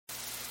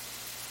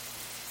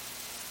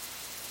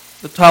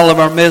The title of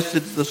our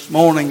message this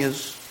morning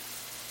is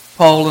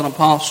Paul an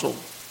Apostle.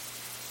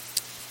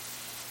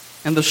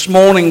 And this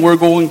morning we're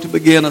going to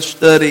begin a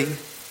study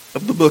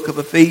of the book of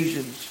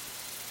Ephesians.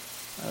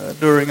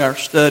 During our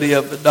study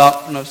of the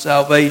doctrine of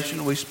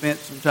salvation, we spent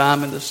some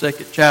time in the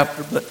second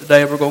chapter, but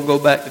today we're going to go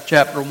back to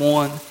chapter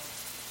 1,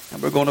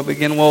 and we're going to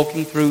begin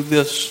walking through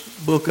this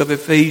book of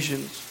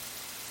Ephesians.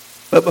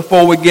 But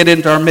before we get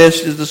into our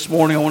message this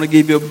morning, I want to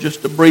give you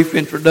just a brief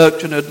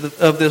introduction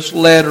of this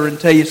letter and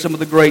tell you some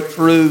of the great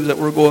truths that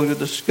we're going to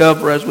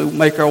discover as we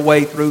make our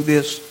way through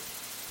this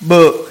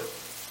book.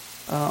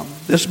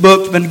 This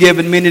book's been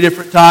given many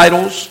different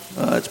titles.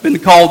 It's been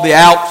called the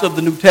Alps of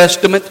the New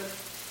Testament,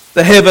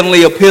 the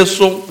Heavenly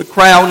Epistle, the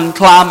Crown and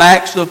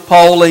Climax of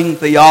Pauline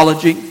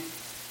Theology.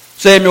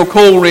 Samuel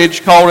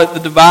Coleridge called it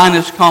the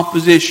divinest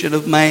composition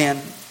of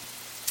man.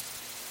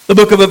 The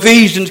book of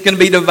Ephesians can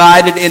be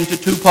divided into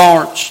two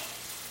parts.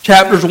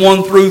 Chapters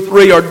 1 through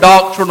 3 are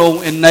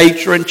doctrinal in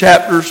nature, and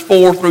chapters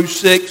 4 through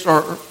 6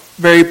 are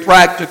very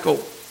practical.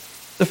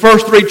 The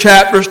first three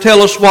chapters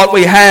tell us what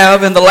we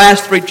have, and the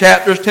last three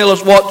chapters tell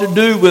us what to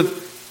do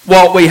with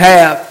what we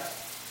have.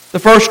 The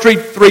first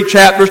three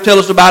chapters tell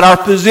us about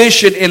our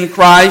position in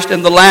Christ,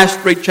 and the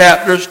last three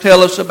chapters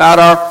tell us about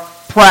our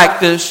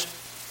practice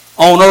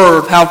on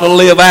earth, how to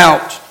live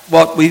out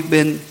what we've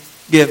been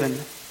given.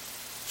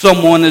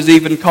 Someone has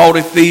even called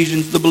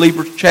Ephesians the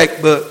believer's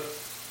checkbook.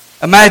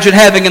 Imagine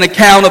having an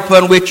account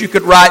upon which you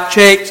could write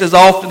checks as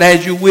often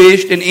as you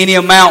wished, in any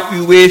amount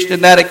you wished,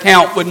 and that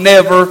account would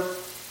never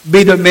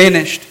be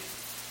diminished.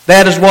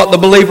 That is what the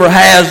believer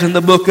has in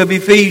the book of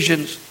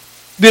Ephesians.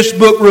 This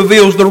book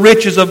reveals the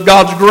riches of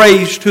God's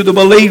grace to the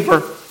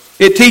believer.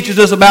 It teaches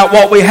us about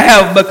what we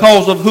have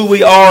because of who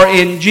we are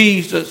in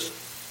Jesus.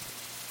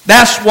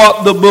 That's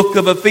what the book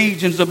of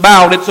Ephesians is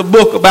about. It's a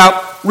book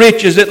about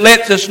riches. It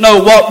lets us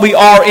know what we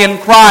are in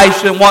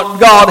Christ and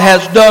what God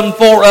has done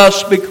for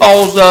us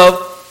because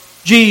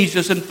of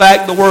Jesus. In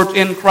fact, the words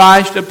 "in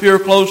Christ" appear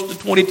close to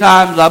 20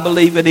 times, I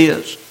believe it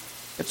is.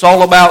 It's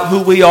all about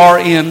who we are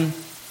in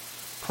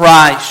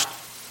Christ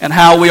and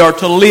how we are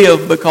to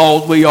live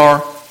because we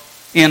are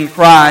in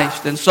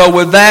Christ. And so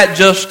with that,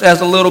 just as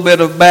a little bit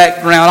of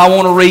background, I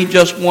want to read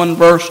just one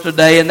verse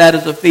today, and that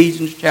is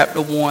Ephesians chapter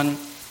 1.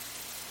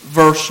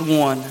 Verse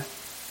 1.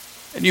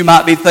 And you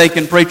might be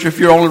thinking, preacher, if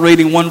you're only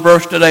reading one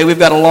verse today, we've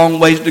got a long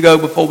ways to go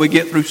before we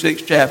get through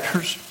 6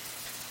 chapters.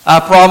 I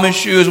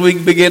promise you, as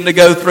we begin to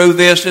go through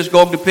this, it's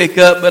going to pick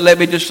up. But let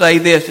me just say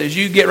this. As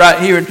you get right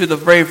here into the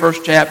very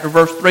first chapter,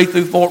 verse 3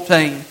 through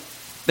 14,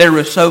 there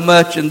is so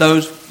much in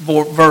those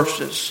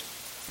verses,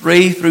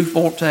 3 through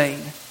 14,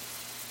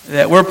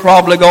 that we're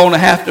probably going to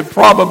have to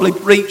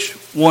preach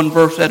one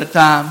verse at a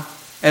time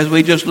as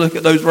we just look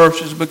at those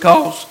verses,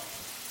 because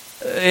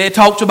it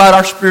talks about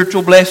our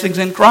spiritual blessings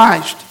in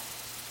Christ.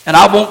 And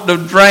I want to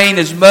drain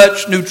as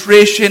much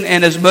nutrition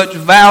and as much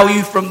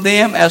value from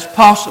them as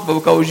possible,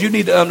 because you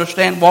need to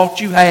understand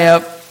what you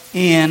have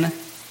in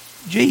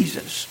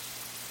Jesus.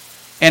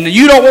 And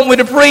you don't want me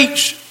to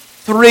preach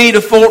 3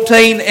 to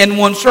 14 in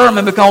one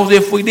sermon, because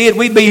if we did,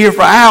 we'd be here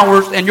for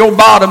hours, and your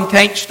bottom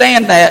can't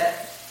stand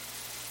that,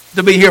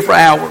 to be here for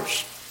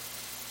hours.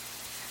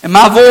 And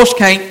my voice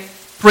can't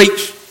preach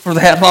for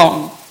that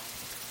long.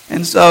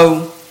 And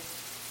so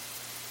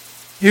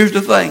here's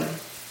the thing.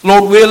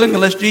 Lord willing,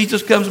 unless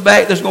Jesus comes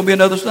back, there's going to be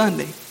another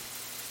Sunday.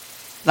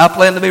 And I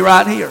plan to be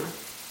right here.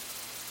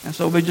 And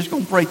so we're just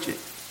going to preach it,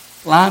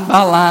 line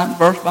by line,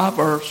 verse by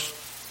verse,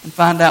 and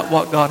find out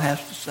what God has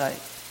to say.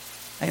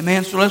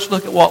 Amen. So let's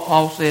look at what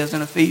Paul says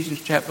in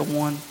Ephesians chapter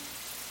 1,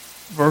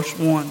 verse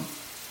 1.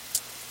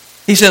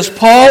 He says,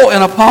 Paul,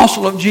 an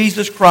apostle of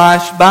Jesus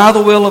Christ, by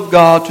the will of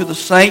God, to the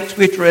saints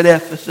which are at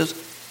Ephesus,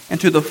 and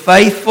to the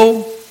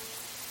faithful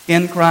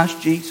in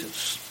Christ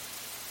Jesus.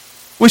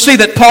 We see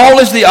that Paul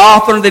is the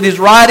author that is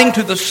writing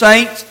to the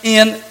saints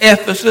in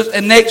Ephesus.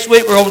 And next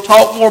week we're going to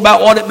talk more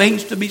about what it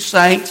means to be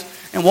saints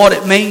and what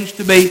it means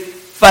to be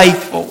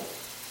faithful.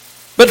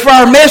 But for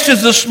our message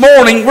this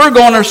morning, we're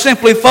going to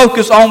simply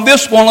focus on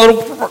this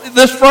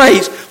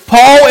phrase.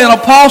 Paul, an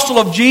apostle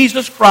of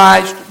Jesus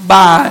Christ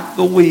by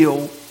the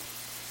will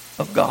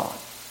of God.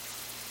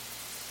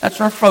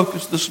 That's our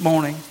focus this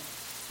morning.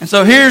 And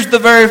so here's the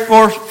very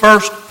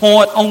first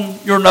point on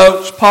your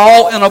notes.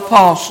 Paul, an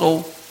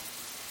apostle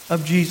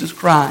of Jesus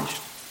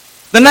Christ.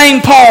 The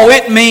name Paul,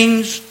 it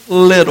means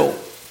little.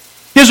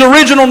 His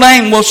original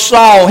name was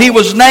Saul. He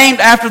was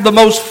named after the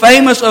most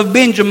famous of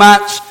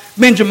Benjamites,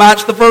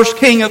 the first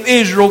king of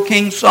Israel,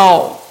 King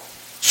Saul.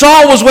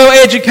 Saul was well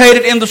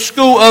educated in the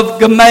school of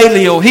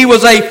Gamaliel. He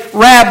was a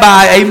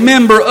rabbi, a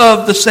member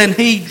of the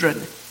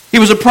Sanhedrin. He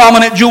was a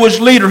prominent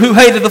Jewish leader who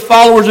hated the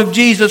followers of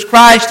Jesus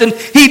Christ, and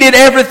he did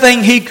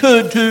everything he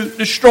could to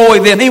destroy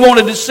them. He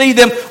wanted to see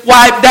them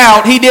wiped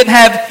out. He didn't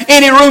have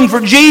any room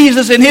for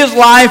Jesus in his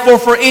life or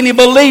for any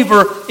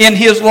believer in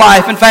his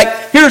life. In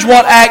fact, here's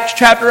what Acts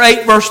chapter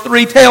 8 verse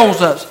 3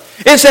 tells us.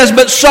 It says,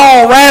 "But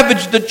Saul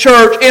ravaged the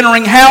church,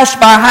 entering house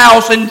by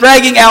house and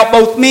dragging out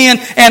both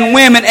men and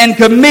women and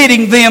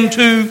committing them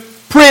to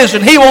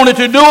prison." He wanted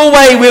to do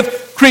away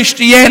with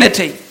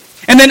Christianity.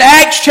 And then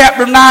Acts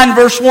chapter 9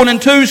 verse 1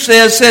 and 2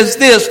 says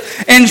this,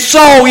 "And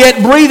Saul,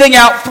 yet breathing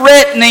out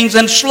threatenings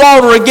and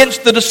slaughter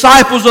against the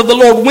disciples of the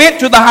Lord, went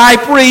to the high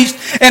priest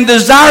and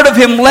desired of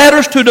him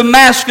letters to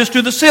Damascus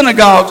to the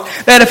synagogues,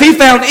 that if he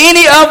found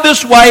any of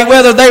this way,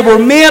 whether they were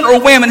men or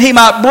women, he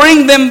might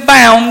bring them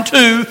bound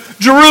to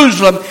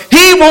Jerusalem."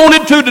 He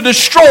wanted to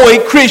destroy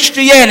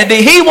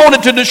Christianity. He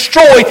wanted to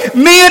destroy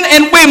men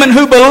and women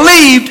who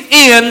believed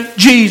in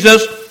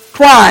Jesus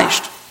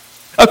Christ.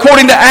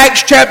 According to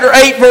Acts chapter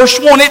 8 verse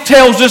 1, it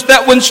tells us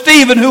that when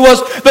Stephen, who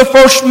was the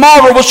first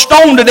martyr, was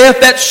stoned to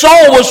death, that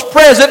Saul was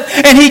present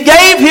and he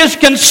gave his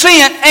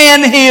consent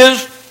and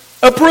his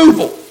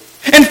approval.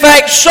 In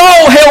fact,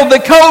 Saul held the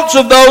coats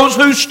of those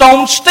who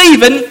stoned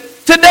Stephen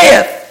to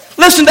death.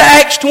 Listen to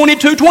Acts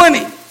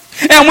 22:20.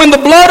 "And when the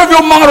blood of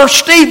your martyr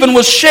Stephen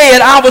was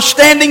shed, I was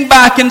standing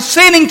by,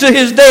 consenting to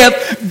his death,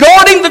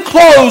 guarding the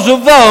clothes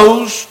of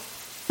those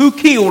who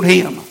killed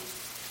him."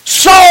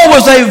 Saul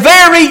was a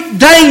very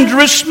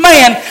dangerous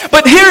man.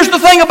 But here's the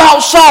thing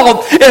about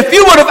Saul. If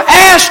you would have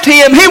asked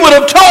him, he would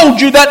have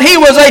told you that he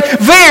was a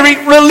very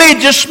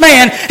religious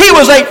man. He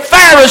was a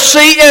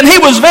Pharisee and he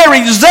was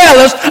very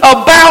zealous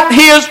about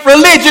his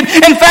religion.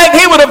 In fact,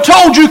 he would have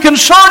told you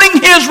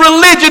concerning his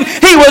religion,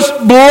 he was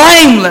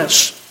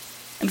blameless.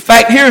 In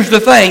fact, here's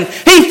the thing.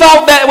 He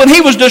thought that when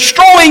he was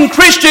destroying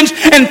Christians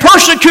and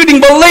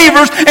persecuting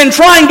believers and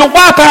trying to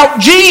wipe out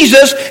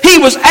Jesus, he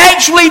was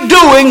actually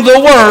doing the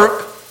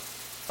work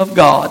of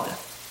God.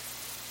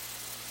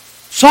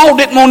 Saul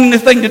didn't want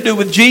anything to do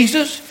with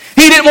Jesus.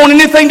 He didn't want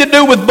anything to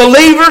do with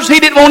believers.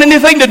 He didn't want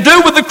anything to do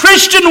with the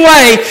Christian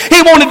way.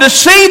 He wanted to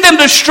see them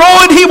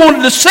destroyed. He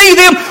wanted to see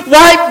them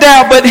wiped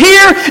out. But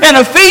here in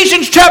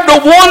Ephesians chapter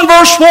 1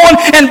 verse 1,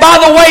 and by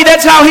the way,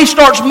 that's how he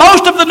starts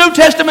most of the New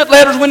Testament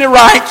letters when he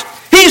writes,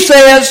 he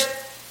says,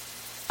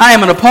 "I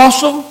am an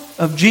apostle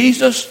of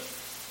Jesus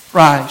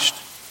Christ."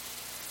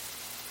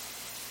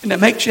 And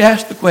it makes you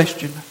ask the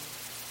question,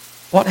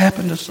 what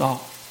happened to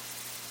Saul?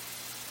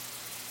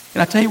 Can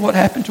I tell you what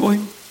happened to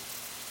him?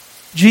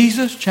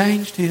 Jesus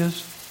changed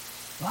his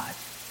life.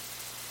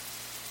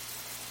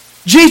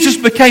 Jesus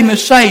became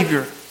his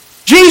Savior.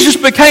 Jesus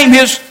became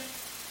his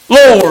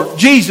Lord.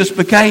 Jesus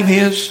became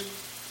his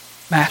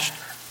Master.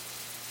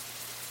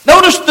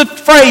 Notice the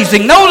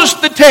phrasing. Notice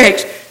the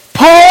text.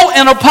 Paul,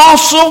 an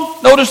apostle,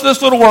 notice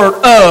this little word,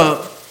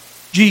 of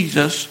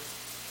Jesus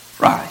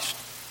Christ.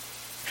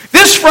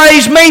 This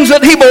phrase means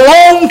that he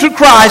belonged to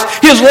Christ.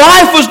 His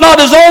life was not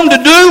his own to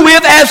do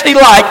with as he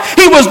liked.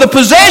 He was the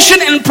possession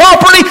and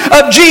property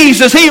of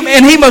Jesus.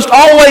 And he must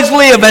always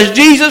live as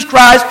Jesus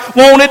Christ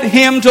wanted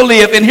him to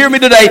live. And hear me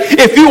today,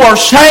 if you are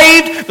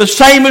saved, the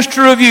same is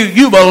true of you.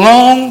 You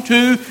belong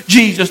to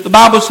Jesus. The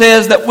Bible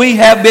says that we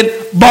have been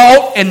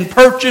bought and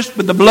purchased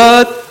with the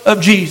blood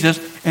of Jesus,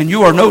 and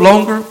you are no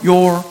longer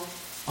your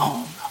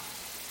own.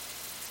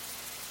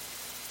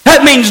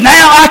 That means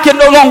now I can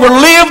no longer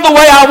live the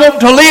way I want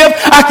to live.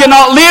 I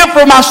cannot live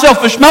for my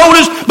selfish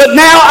motives, but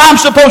now I'm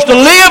supposed to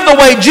live the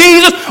way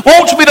Jesus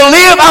wants me to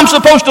live. I'm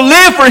supposed to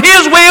live for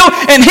His will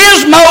and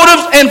His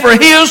motives and for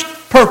His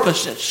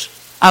purposes.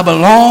 I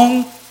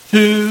belong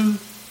to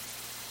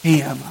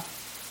Him.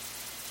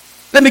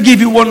 Let me give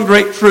you one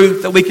great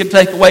truth that we can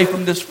take away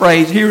from this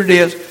phrase. Here it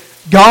is.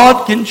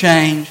 God can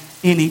change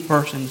any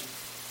person's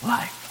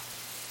life.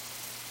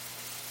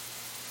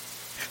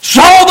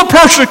 Saul the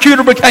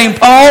persecutor became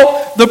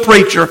Paul the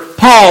preacher,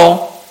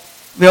 Paul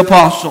the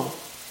apostle.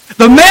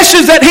 The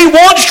message that he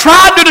once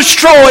tried to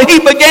destroy, he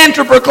began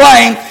to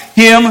proclaim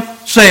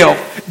himself.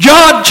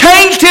 God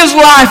changed his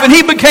life and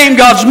he became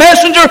God's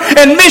messenger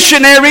and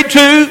missionary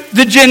to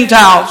the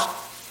Gentiles.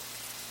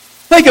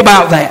 Think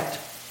about that.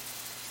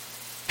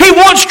 He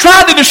once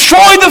tried to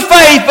destroy the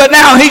faith, but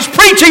now he's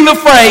preaching the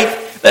faith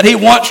that he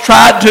once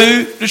tried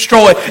to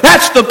destroy.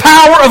 That's the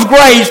power of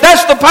grace.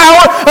 That's the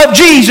power of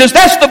Jesus.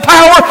 That's the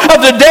power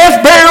of the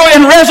death, burial,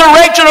 and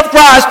resurrection of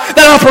Christ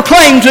that I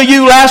proclaimed to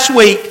you last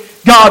week.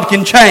 God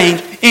can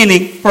change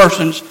any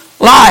person's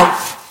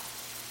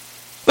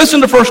life. Listen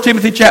to 1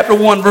 Timothy chapter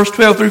 1, verse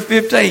 12 through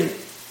 15.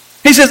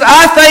 He says,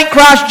 "I thank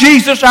Christ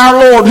Jesus our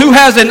Lord, who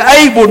has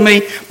enabled me,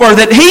 for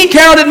that He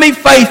counted me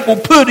faithful,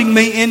 putting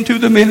me into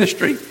the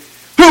ministry,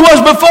 who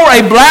was before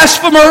a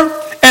blasphemer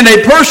and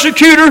a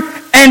persecutor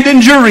and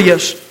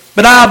injurious,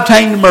 but I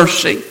obtained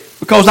mercy,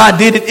 because I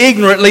did it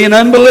ignorantly in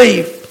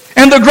unbelief.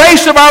 And the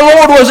grace of our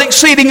Lord was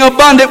exceeding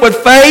abundant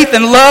with faith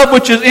and love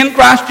which is in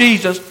Christ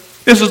Jesus.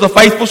 This is a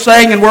faithful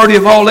saying and worthy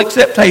of all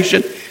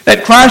acceptation,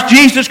 that Christ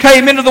Jesus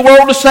came into the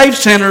world to save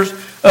sinners,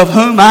 of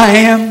whom I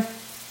am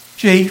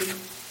chief."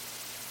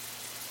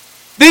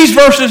 These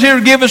verses here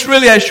give us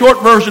really a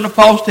short version of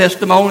Paul's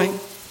testimony.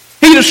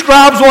 He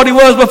describes what he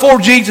was before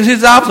Jesus. He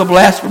says, "I was a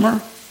blasphemer."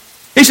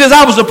 He says,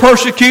 "I was a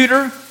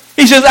persecutor."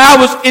 He says, "I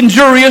was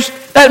injurious."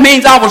 That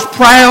means I was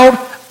proud.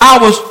 I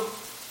was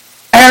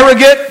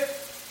arrogant.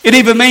 It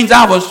even means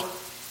I was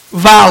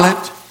violent.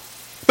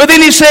 But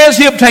then he says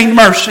he obtained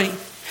mercy.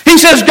 He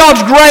says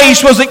God's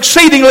grace was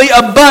exceedingly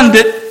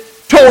abundant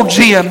towards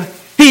him.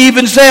 He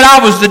even said, "I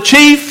was the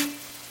chief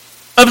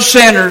of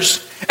sinners."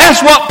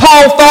 That's what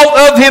Paul thought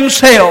of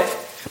himself.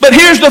 But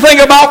here's the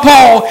thing about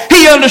Paul.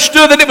 He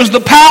understood that it was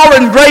the power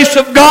and grace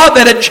of God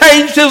that had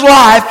changed his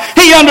life.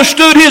 He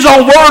understood his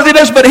own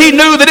worthiness, but he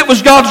knew that it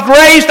was God's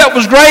grace that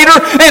was greater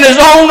than his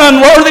own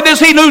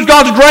unworthiness. He knew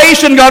God's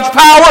grace and God's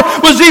power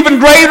was even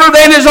greater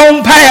than his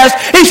own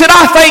past. He said,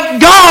 I thank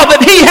God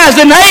that He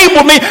has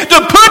enabled me to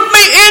put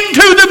me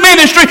into the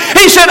ministry.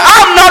 He said,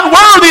 I'm not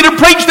worthy to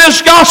preach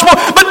this gospel,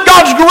 but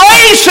God's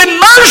grace and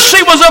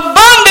mercy was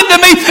abundant to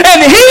me,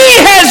 and He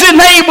has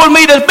enabled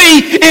me to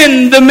be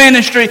in the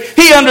ministry.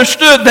 He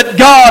understood that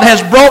God has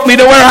brought me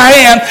to where I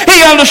am.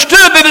 He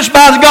understood that it's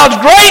by God's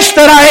grace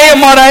that I am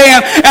what I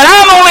am. And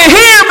I'm only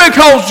here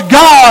because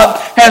God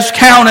has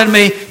counted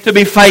me to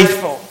be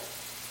faithful.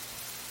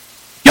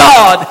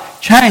 God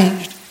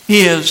changed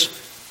his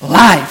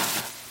life.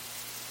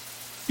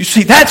 You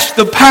see, that's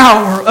the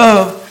power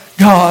of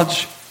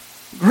God's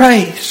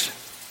grace.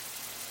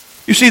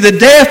 You see, the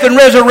death and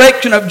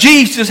resurrection of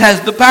Jesus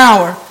has the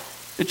power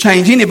to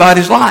change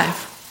anybody's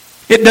life.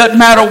 It doesn't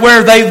matter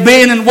where they've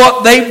been and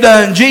what they've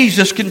done.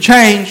 Jesus can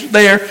change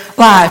their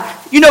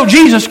life. You know,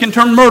 Jesus can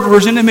turn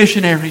murderers into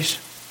missionaries.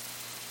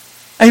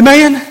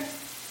 Amen?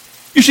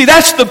 You see,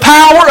 that's the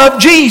power of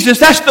Jesus.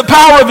 That's the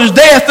power of His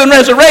death and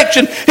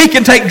resurrection. He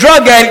can take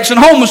drug addicts and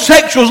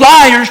homosexuals,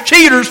 liars,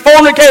 cheaters,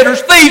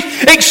 fornicators, thieves,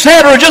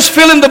 etc. Just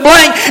fill in the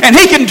blank. And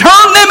He can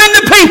turn them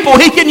into people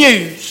He can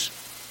use.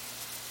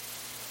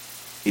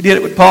 He did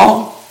it with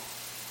Paul.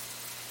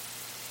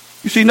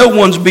 You see, no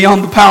one's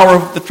beyond the power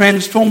of the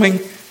transforming,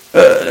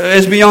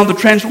 is beyond the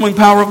transforming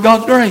power of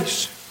God's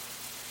grace.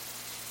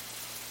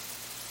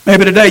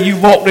 Maybe today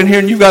you've walked in here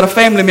and you've got a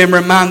family member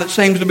in mind that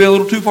seems to be a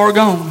little too far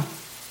gone.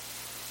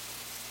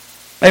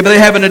 Maybe they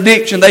have an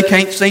addiction they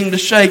can't seem to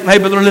shake.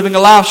 Maybe they're living a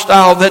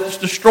lifestyle that's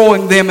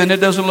destroying them and it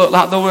doesn't look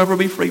like they'll ever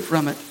be free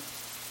from it.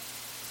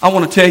 I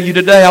want to tell you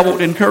today, I want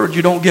to encourage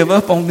you, don't give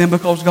up on them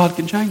because God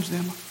can change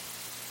them.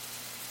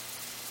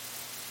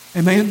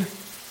 Amen?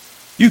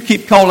 You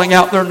keep calling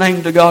out their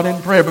name to God in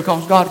prayer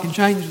because God can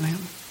change them.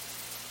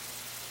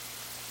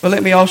 But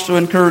let me also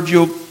encourage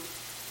you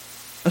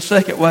a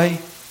second way.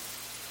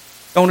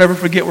 Don't ever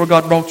forget where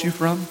God brought you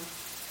from.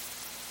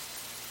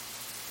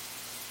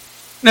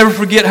 Never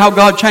forget how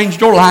God changed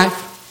your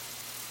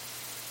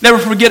life. Never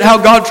forget how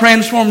God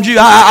transformed you.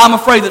 I'm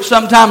afraid that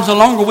sometimes the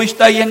longer we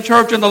stay in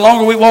church and the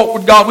longer we walk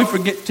with God, we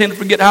tend to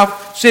forget how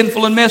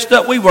sinful and messed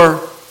up we were.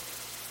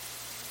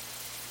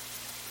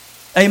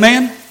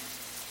 Amen?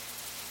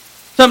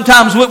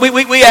 Sometimes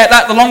we act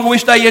like the longer we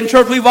stay in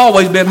church, we've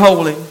always been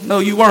holy. No,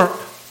 you weren't.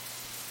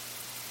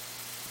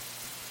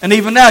 And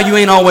even now, you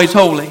ain't always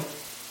holy.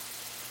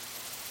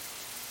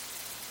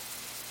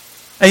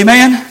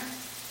 Amen?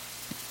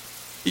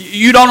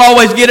 You don't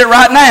always get it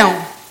right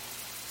now.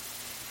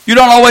 You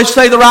don't always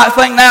say the right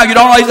thing now. You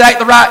don't always act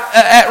the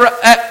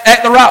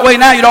right way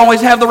now. You don't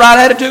always have the right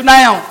attitude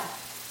now.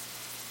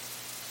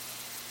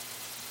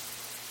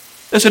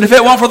 Listen, if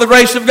it weren't for the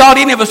grace of God,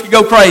 any of us could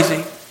go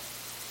crazy.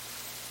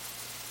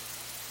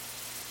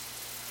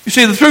 You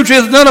see, the truth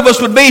is none of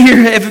us would be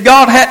here if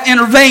God hadn't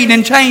intervened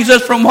and changed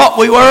us from what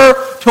we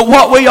were to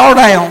what we are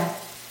now.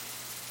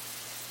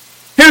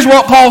 Here's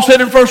what Paul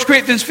said in 1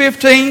 Corinthians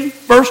 15,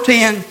 verse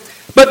 10.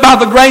 But by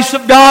the grace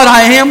of God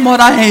I am what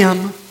I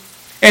am.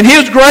 And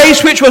His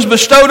grace which was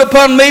bestowed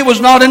upon me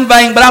was not in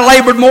vain, but I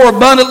labored more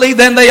abundantly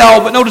than they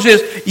all. But notice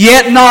this,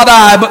 yet not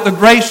I, but the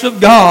grace of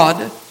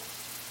God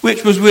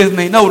which was with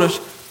me. Notice,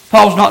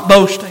 Paul's not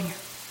boasting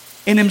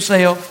in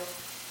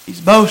himself.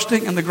 He's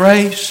boasting in the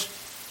grace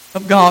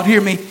of God.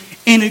 Hear me,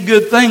 any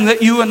good thing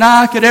that you and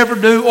I could ever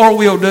do or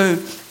will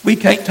do, we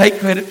can't take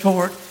credit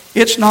for it.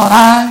 It's not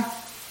I,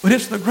 but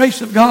it's the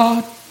grace of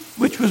God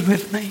which was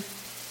with me.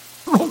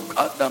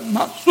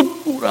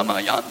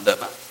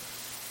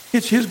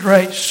 It's His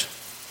grace.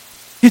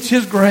 It's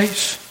His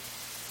grace.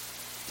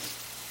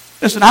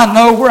 Listen, I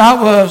know where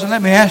I was, and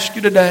let me ask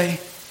you today,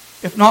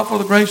 if not for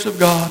the grace of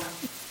God,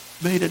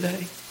 be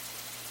today.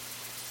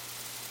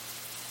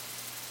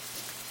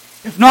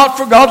 If not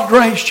for God's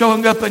grace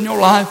showing up in your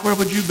life, where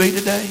would you be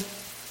today?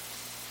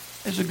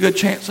 There's a good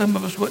chance some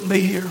of us wouldn't be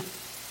here.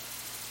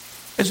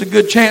 There's a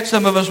good chance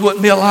some of us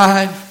wouldn't be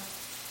alive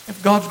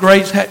if God's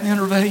grace hadn't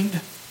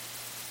intervened.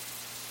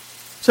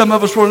 Some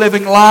of us were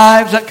living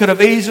lives that could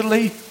have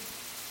easily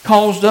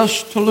caused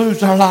us to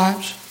lose our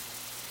lives.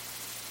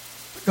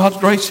 But God's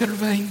grace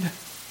intervened.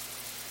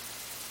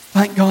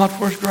 Thank God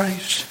for His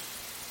grace.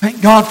 Thank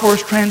God for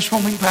His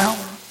transforming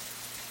power.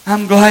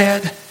 I'm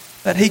glad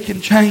that He can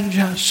change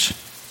us.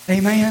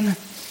 Amen.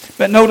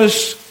 But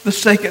notice the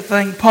second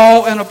thing.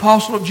 Paul, an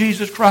apostle of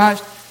Jesus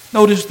Christ,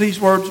 notice these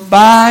words,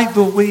 by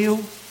the will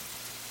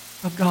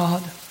of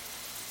God.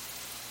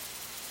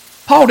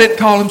 Paul didn't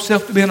call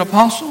himself to be an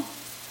apostle.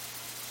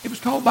 He was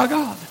called by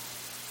God.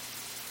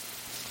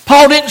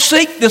 Paul didn't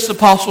seek this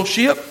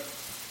apostleship,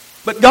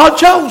 but God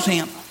chose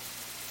him.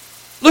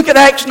 Look at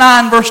Acts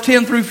 9, verse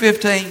 10 through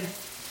 15. It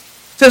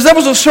says, there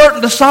was a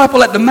certain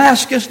disciple at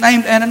Damascus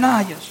named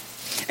Ananias.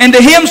 And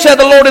to him said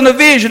the Lord in a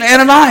vision,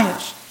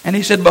 Ananias. And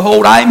he said,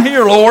 behold, I am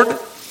here, Lord.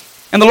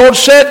 And the Lord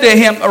said to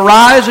him,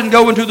 Arise and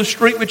go into the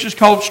street which is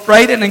called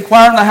Straight, and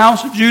inquire in the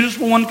house of Judas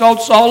for one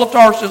called Saul of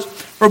Tarsus.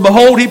 For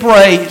behold, he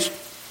prays,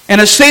 and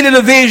has seen in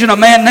a vision a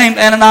man named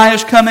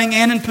Ananias coming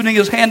in and putting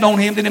his hand on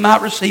him that he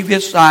might receive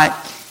his sight.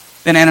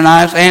 Then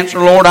Ananias answered,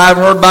 Lord, I have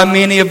heard by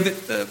many of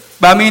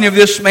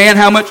this man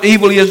how much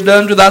evil he has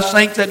done to thy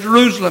saints at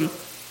Jerusalem.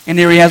 And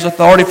here he has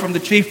authority from the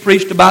chief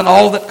priest to bind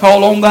all that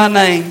call on thy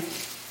name.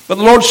 But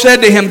the Lord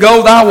said to him,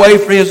 Go thy way,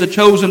 for he is a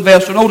chosen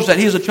vessel. Notice that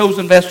he is a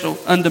chosen vessel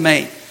unto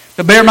me,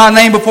 to bear my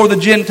name before the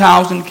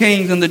Gentiles and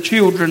kings and the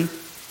children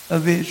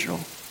of Israel.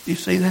 Do you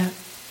see that?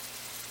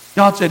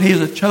 God said he is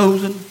a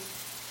chosen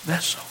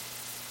vessel.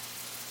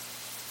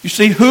 You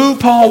see, who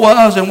Paul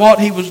was and what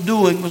he was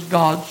doing was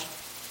God's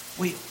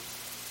will.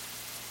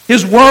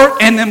 His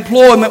work and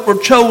employment were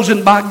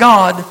chosen by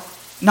God,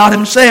 not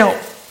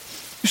himself.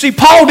 You see,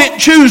 Paul didn't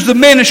choose the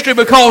ministry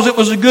because it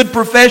was a good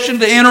profession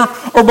to enter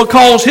or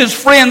because his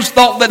friends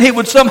thought that he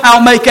would somehow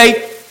make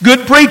a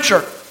good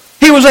preacher.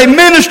 He was a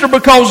minister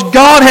because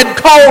God had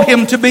called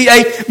him to be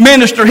a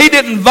minister. He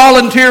didn't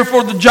volunteer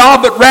for the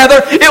job, but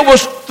rather it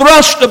was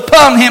thrust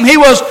upon him. He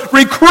was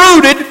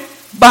recruited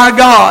by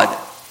God.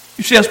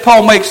 You see, as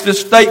Paul makes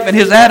this statement,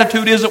 his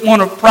attitude isn't one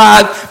of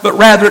pride, but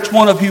rather it's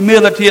one of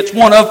humility. It's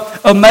one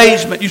of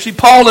amazement. You see,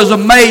 Paul is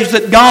amazed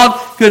that God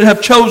could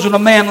have chosen a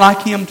man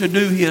like him to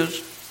do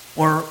his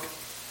work.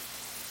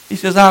 He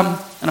says, I'm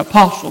an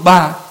apostle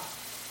by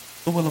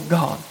the will of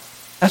God.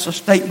 That's a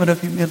statement of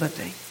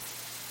humility.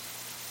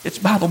 It's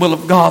by the will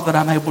of God that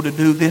I'm able to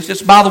do this.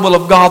 It's by the will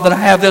of God that I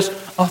have this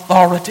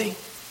authority.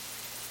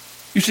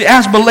 You see,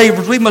 as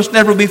believers, we must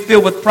never be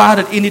filled with pride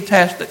at any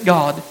task that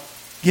God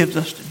gives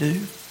us to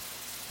do.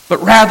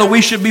 But rather,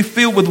 we should be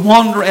filled with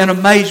wonder and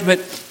amazement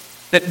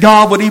that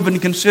God would even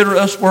consider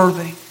us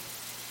worthy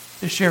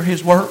to share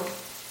His work.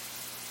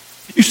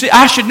 You see,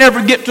 I should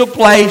never get to a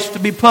place to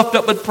be puffed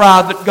up with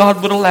pride that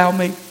God would allow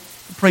me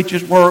to preach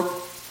His work,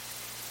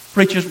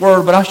 preach His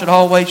word, but I should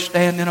always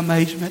stand in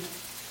amazement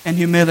and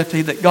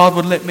humility that God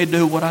would let me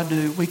do what I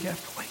do week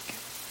after week.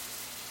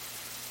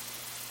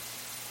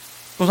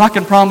 Because I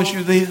can promise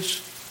you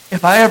this,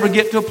 if I ever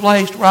get to a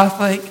place where I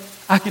think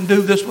I can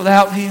do this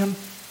without Him,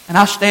 and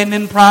I stand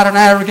in pride and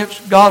arrogance,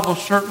 God will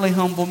certainly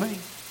humble me.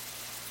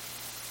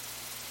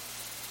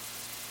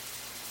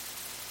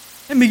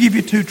 Let me give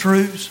you two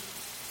truths.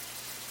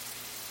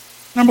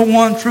 Number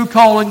one, true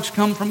callings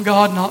come from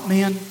God, not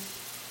men.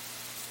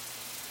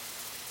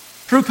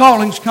 True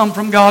callings come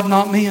from God,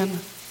 not men.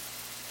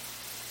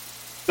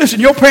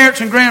 Listen, your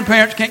parents and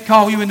grandparents can't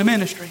call you into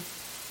ministry.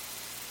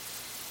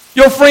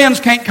 Your friends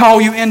can't call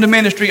you into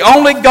ministry.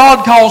 Only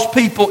God calls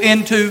people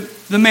into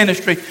the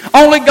ministry.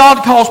 Only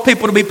God calls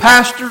people to be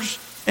pastors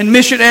and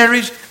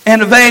missionaries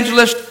and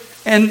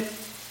evangelists and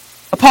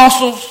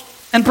apostles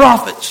and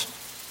prophets.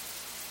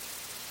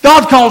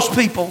 God calls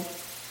people,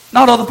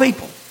 not other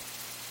people.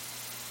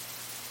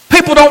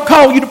 People don't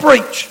call you to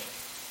preach.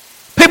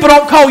 People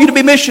don't call you to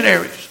be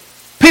missionaries.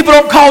 People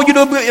don't call you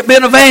to be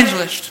an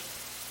evangelist.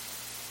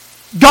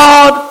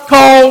 God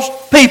calls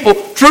people.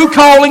 True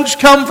callings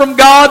come from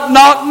God,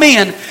 not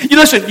men. You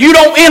listen, you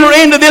don't enter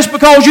into this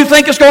because you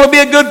think it's going to be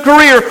a good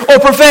career or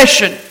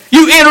profession.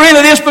 You enter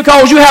into this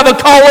because you have a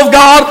call of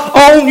God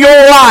on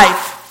your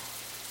life.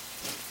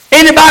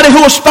 Anybody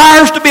who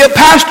aspires to be a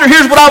pastor,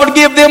 here's what I would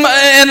give them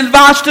an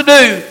advice to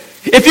do.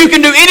 If you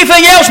can do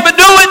anything else but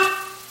do it,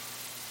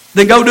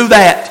 then go do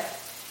that.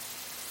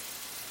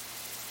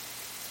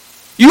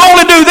 You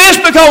only do this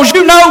because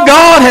you know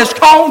God has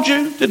called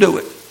you to do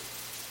it.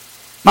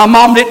 My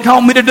mom didn't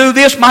call me to do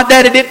this. My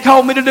daddy didn't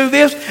call me to do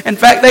this. In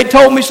fact, they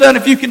told me, son,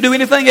 if you can do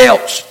anything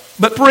else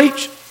but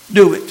preach,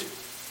 do it.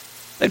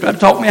 They tried to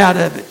talk me out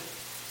of it.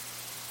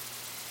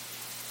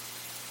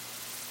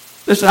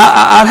 Listen,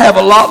 I'd have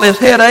a lot less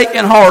headache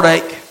and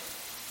heartache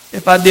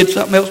if I did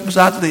something else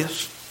besides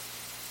this.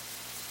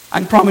 I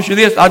can promise you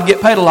this, I'd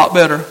get paid a lot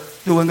better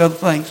doing other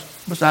things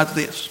besides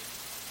this.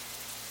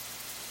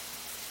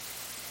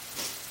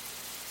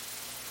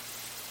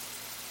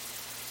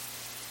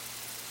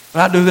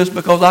 But I do this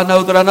because I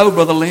know that I know,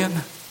 Brother Lynn,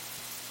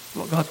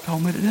 what God's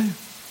called me to do.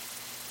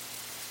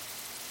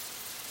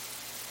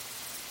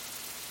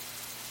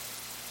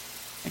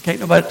 And can't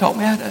nobody talk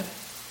me out of it.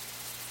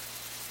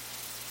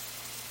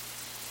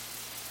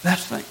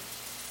 That's the thing.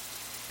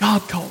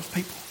 God calls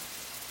people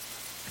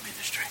to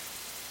ministry.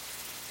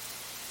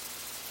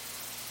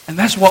 And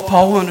that's what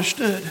Paul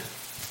understood.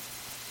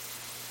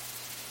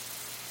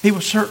 He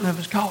was certain of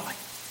his calling.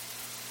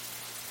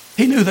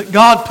 He knew that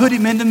God put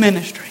him into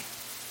ministry.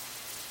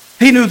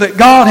 He knew that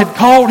God had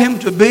called him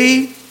to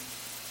be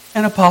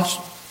an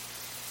apostle.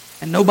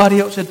 And nobody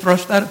else had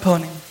thrust that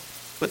upon him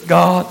but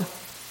God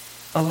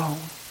alone.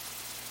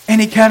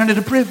 And he counted it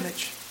a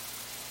privilege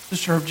to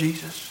serve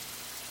Jesus.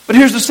 But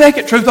here's the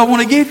second truth I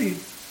want to give you.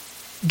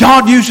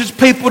 God uses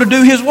people to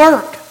do His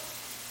work.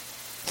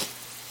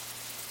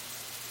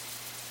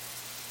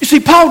 You see,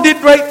 Paul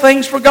did great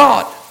things for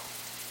God.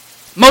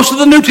 Most of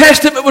the New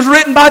Testament was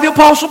written by the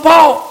Apostle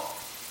Paul.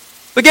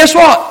 But guess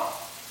what?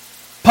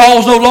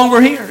 Paul's no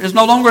longer here, is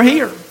no longer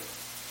here.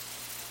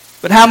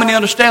 But how many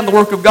understand the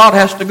work of God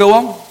has to go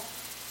on?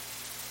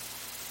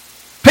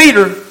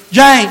 Peter,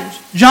 James,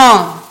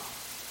 John,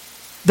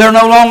 they're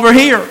no longer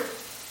here.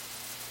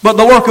 But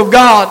the work of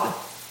God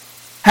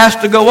has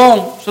to go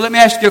on. So let me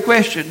ask you a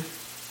question.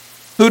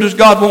 Who does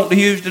God want to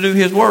use to do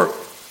His work?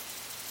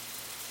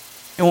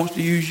 He wants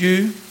to use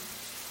you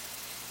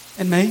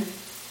and me.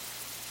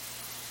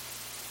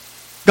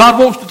 God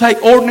wants to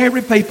take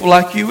ordinary people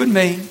like you and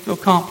me to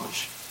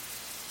accomplish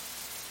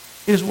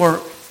His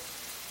work.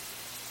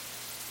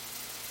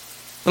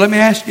 So let me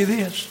ask you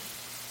this.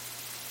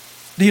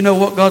 Do you know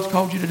what God's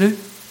called you to do?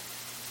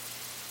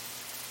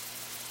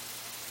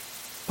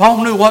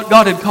 Paul knew what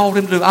God had called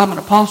him to do. I'm an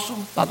apostle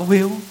by the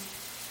will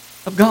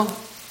of God.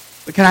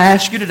 But can I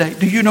ask you today,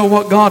 do you know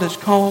what God has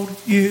called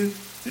you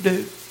to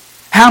do?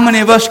 How many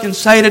of us can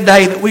say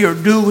today that we are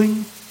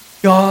doing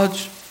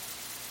God's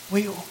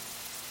will?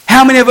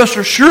 How many of us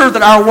are sure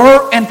that our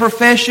work and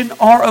profession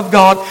are of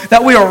God,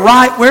 that we are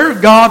right where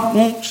God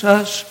wants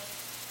us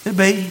to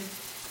be?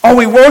 Are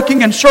we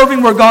working and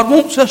serving where God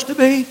wants us to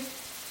be,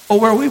 or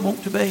where we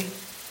want to be?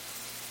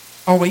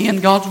 Are we in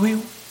God's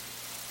will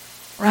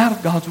or out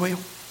of God's will?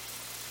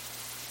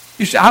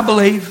 You see, I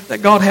believe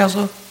that God has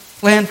a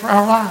plan for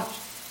our lives.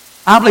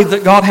 I believe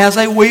that God has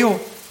a will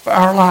for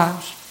our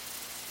lives.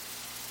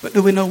 But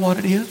do we know what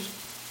it is?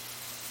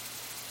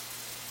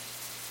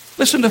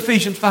 Listen to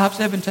Ephesians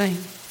 5:17.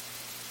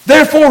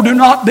 Therefore do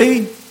not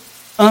be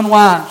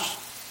unwise,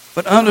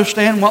 but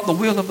understand what the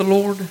will of the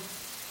Lord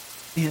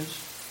is.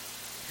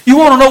 You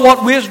want to know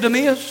what wisdom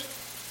is?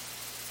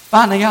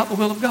 Finding out the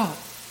will of God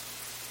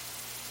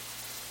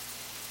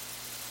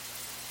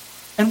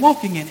and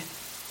walking in it.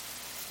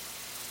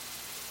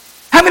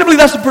 How many believe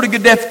that's a pretty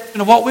good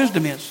definition of what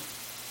wisdom is?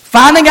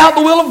 Finding out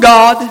the will of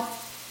God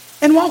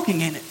and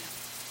walking in it.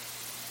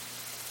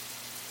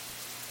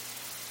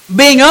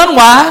 Being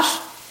unwise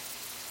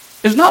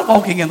is not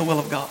walking in the will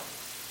of God.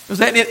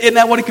 Isn't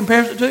that what he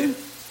compares it to?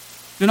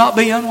 Do not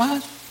be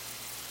unwise,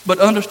 but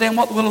understand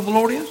what the will of the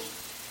Lord is.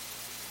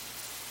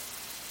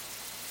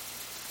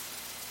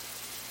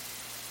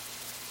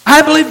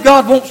 I believe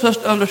God wants us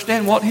to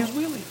understand what His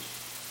will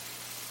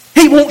is.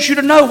 He wants you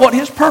to know what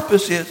His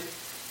purpose is.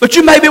 But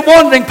you may be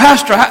wondering,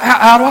 Pastor,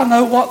 how do I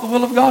know what the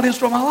will of God is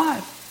for my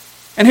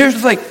life? And here's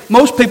the thing.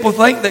 Most people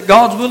think that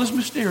God's will is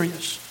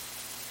mysterious.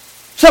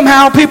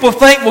 Somehow people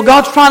think, well,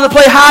 God's trying to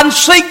play hide and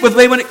seek with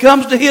me when it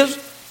comes to His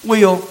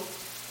will.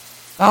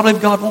 I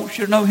believe God wants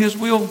you to know His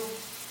will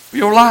for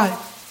your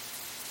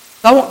life.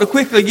 I want to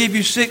quickly give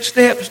you 6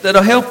 steps that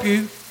will help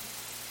you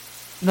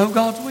know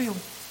God's will.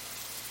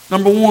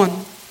 Number 1,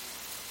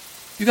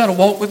 you got to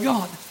walk with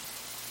God.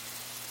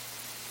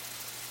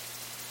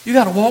 You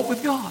got to walk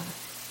with God.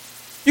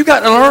 You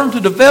got to learn to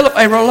develop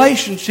a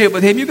relationship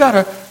with Him. You got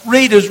to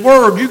read His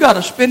Word. You got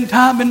to spend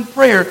time in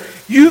prayer.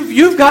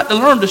 You've got to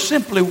learn to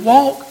simply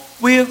walk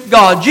with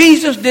God.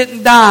 Jesus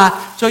didn't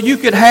die so you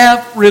could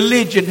have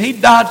religion. He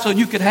died so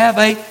you could have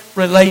a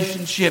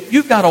relationship.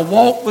 You've got to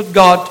walk with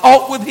God,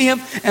 talk with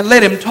Him, and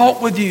let Him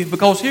talk with you.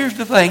 Because here's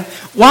the thing.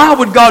 Why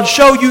would God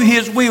show you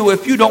His will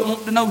if you don't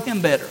want to know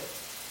Him better?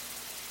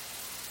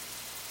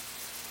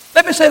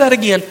 Let me say that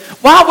again.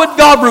 Why would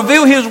God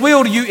reveal His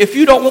will to you if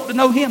you don't want to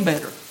know Him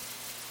better?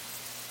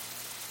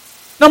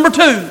 Number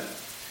 2,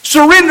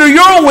 surrender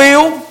your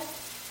will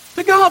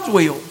to God's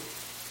will.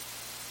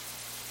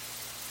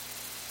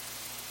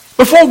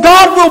 Before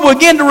God will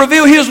begin to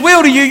reveal His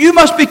will to you, you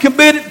must be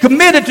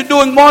committed to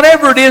doing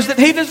whatever it is that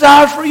He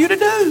desires for you to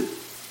do.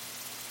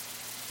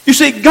 You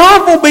see,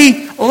 God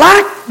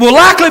will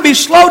likely be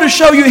slow to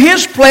show you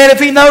His plan if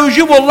He knows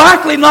you will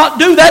likely not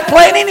do that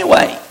plan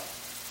anyway.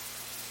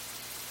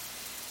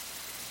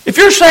 If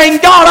you're saying,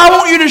 God, I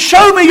want you to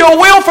show me your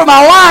will for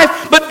my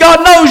life, but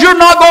God knows you're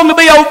not going to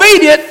be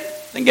obedient,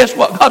 then guess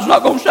what? God's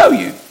not going to show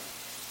you.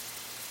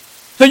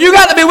 So you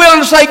got to be willing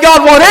to say,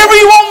 God, whatever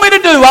you want me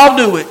to do, I'll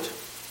do it.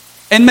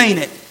 And mean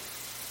it.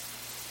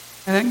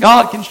 And then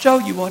God can show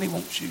you what He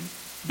wants you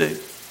to do.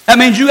 That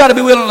means you got to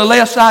be willing to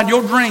lay aside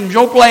your dreams,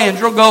 your plans,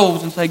 your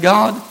goals, and say,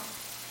 God,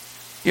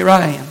 here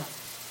I am.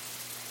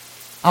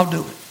 I'll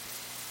do it.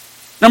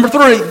 Number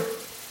 3,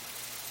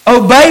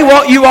 obey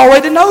what you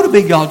already know to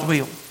be God's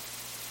will.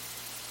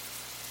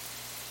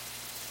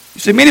 You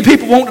see, many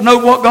people want to know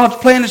what God's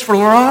plan is for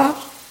their lives,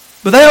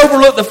 but they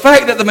overlook the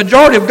fact that the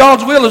majority of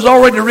God's will is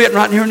already written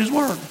right here in His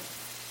Word.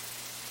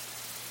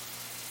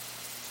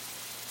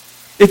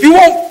 If you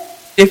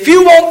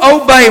won't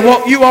obey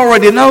what you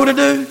already know to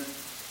do,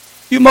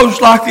 you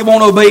most likely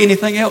won't obey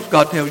anything else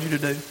God tells you to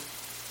do.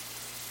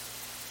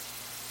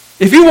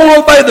 If you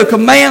won't obey the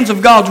commands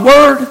of God's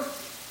Word,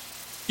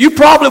 you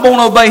probably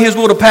won't obey His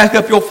will to pack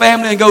up your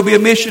family and go be a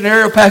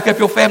missionary, or pack up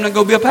your family and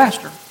go be a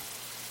pastor.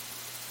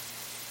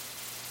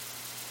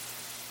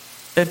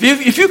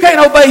 If you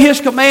can't obey His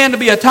command to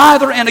be a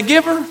tither and a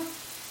giver,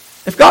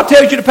 if God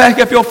tells you to pack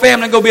up your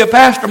family and go be a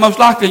pastor, most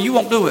likely you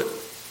won't do it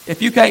if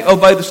you can't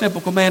obey the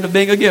simple command of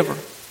being a giver.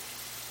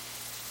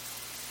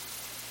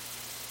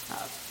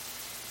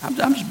 I'm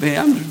just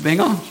being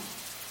honest.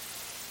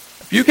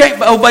 If you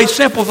can't obey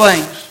simple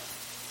things,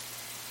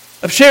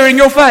 of sharing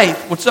your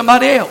faith with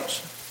somebody else.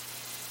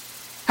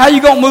 How are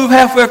you going to move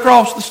halfway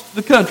across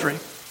the country?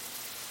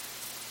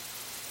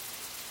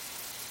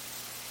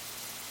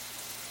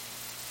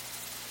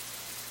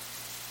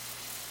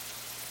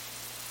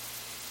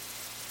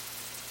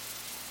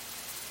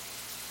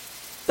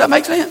 Does that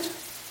make sense?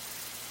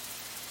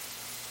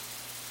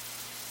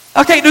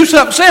 I can't do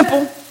something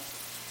simple.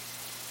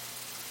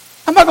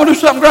 I'm not going to do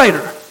something greater.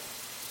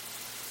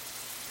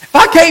 If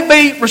I can't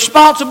be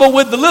responsible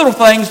with the little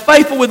things,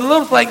 faithful with the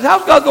little things,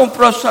 how's God going to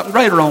thrust something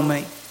greater on me?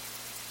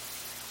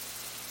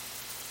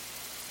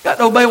 You've got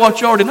to obey what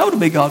you already know to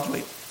be God's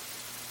will.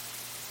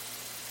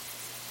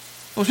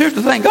 Well, here's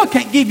the thing. God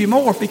can't give you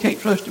more if He can't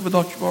trust you with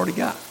what you've already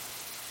got.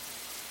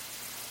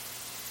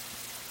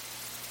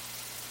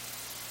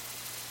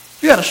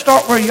 You got to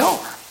start where you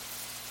are.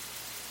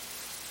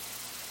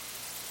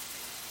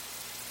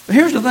 But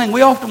here's the thing.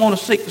 We often want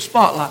to seek the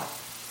spotlight.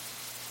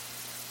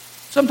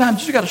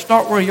 Sometimes you got to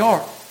start where you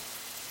are.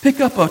 Pick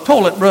up a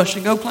toilet brush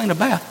and go clean a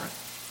bathroom.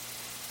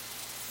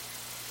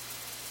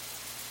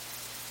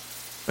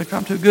 But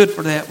I'm too good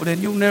for that. Well,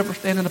 then you'll never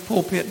stand in a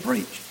pulpit and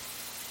preach.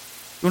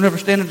 You'll never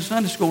stand in the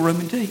Sunday school room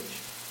and teach.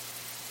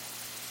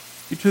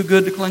 You're too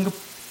good to clean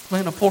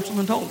a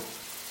porcelain toilet.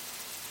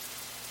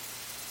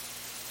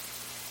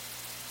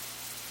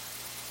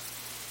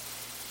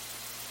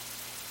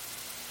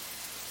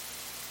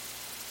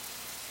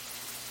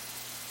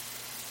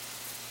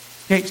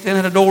 Can't stand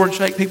at a door and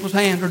shake people's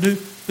hands or do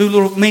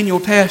little menial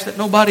tasks that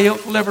nobody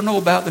else will ever know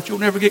about that you'll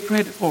never get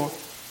credit for.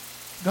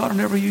 God will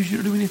never use you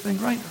to do anything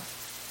greater.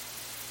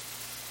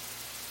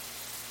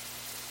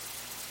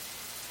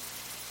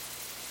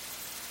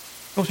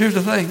 Because here's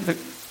the thing.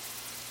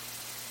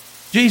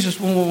 Jesus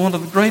was one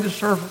of the greatest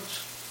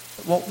servants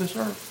that walked this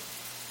earth.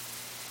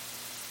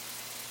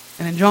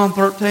 And in John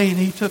 13,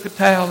 He took a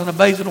towel and a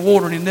basin of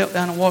water and He knelt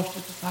down and washed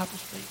His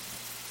disciples' feet.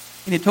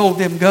 And He told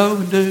them, go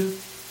and do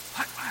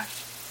likewise.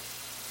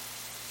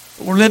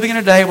 But we're living in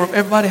a day where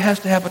everybody has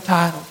to have a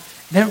title.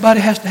 And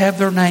everybody has to have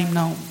their name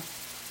known.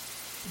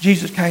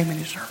 Jesus came and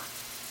He served.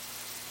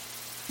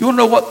 You want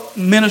to know what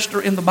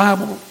minister in the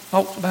Bible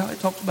talks about? It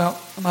talks about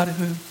somebody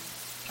who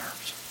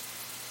serves.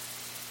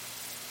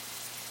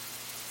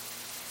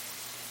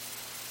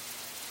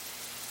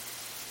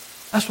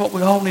 That's what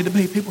we all need to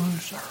be, people who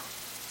serve.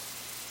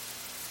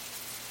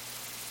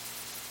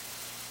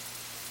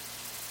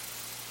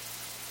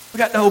 We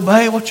got to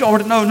obey what you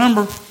already know.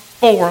 Number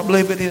 4, I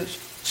believe it is.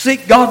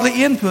 Seek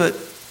godly input.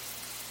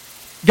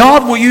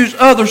 God will use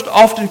others to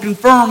often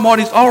confirm what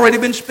He's already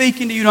been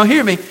speaking to you. Now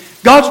hear me.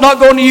 God's not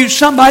going to use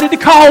somebody to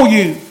call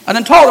you. I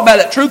done talked about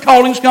it. True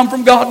callings come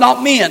from God,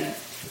 not men.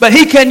 But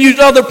He can use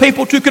other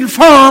people to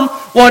confirm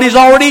what He's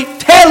already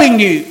telling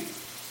you.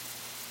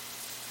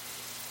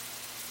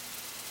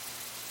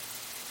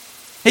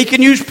 He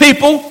can use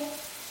people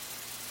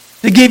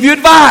to give you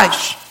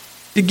advice,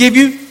 to give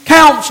you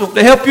counsel,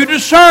 to help you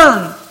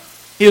discern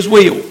His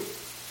will.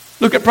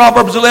 Look at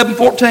Proverbs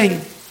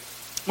 11:14.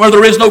 Where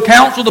there is no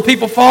counsel, the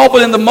people fall,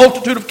 but in the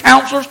multitude of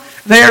counselors,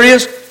 there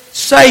is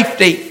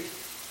safety.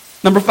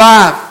 Number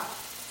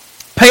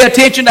 5, pay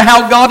attention to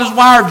how God has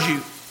wired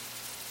you.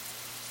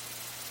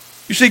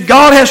 You see,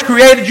 God has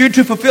created you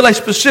to fulfill a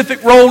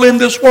specific role in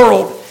this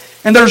world.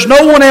 And there's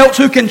no one else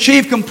who can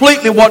achieve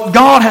completely what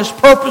God has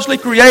purposely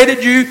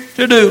created you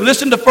to do.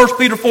 Listen to 1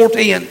 Peter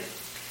 4:10.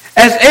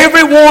 As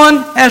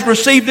everyone has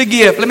received a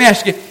gift. Let me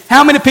ask you,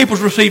 how many people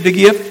have received a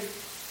gift?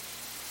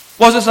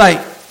 What does it say?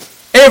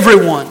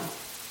 Everyone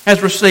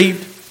has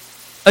received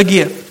a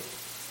gift.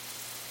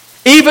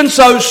 Even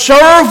so,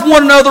 serve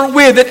one another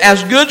with it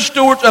as good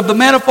stewards of the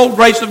manifold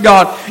grace of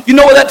God. You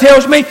know what that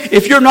tells me?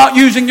 If you're not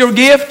using your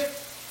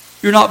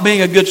gift, you're not being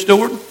a good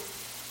steward.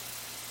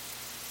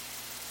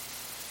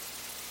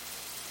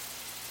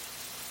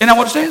 Isn't that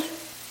what it says?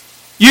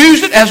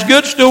 Use it as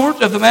good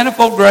stewards of the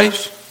manifold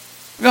grace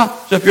of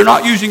God. So if you're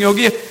not using your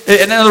gift,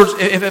 in other words,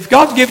 if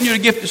God's given you a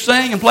gift to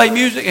sing and play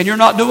music and you're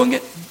not doing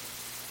it,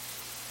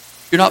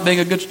 you're not being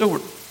a good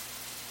steward.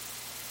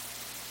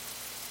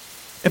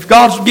 If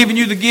God's given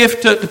you the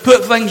gift to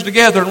put things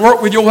together and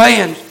work with your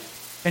hands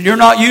and you're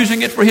not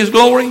using it for His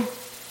glory,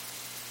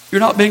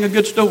 you're not being a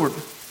good steward.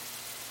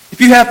 If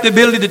you have the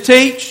ability to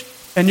teach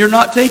and you're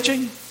not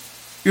teaching,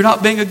 you're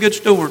not being a good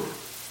steward.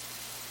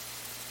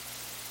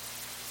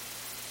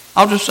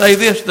 I'll just say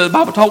this. The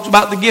Bible talks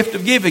about the gift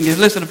of giving.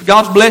 Listen, if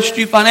God's blessed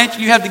you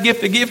financially, you have the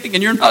gift of gifting,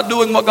 and you're not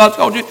doing what God's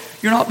called you,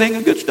 you're not being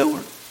a good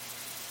steward.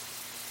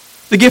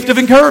 The gift of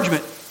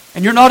encouragement,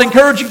 and you're not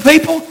encouraging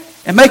people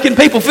and making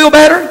people feel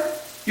better,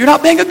 you're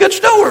not being a good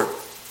steward.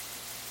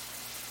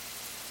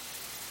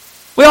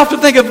 We often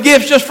think of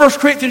gifts, just 1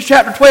 Corinthians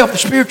chapter 12, the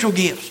spiritual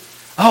gifts.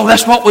 Oh,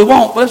 that's what we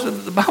want. Well,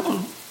 listen, the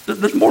Bible,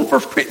 there's more than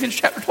 1 Corinthians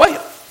chapter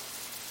 12.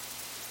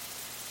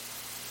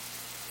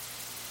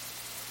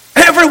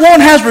 Everyone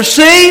has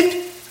received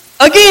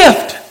a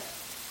gift.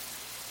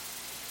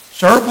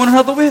 Serve one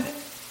another with it.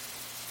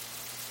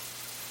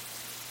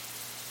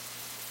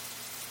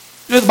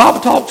 You know, the Bible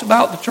talks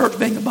about the church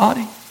being a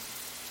body.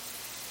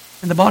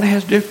 And the body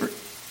has different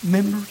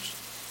members.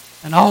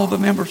 And all the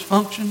members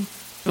function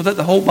so that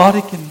the whole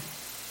body can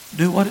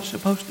do what it's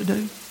supposed to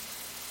do?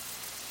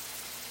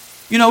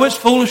 You know, it's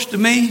foolish to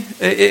me.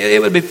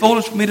 It would be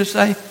foolish for me to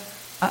say,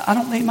 I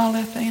don't need my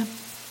left hand,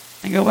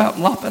 and go out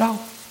and lop it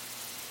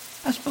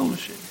off. That's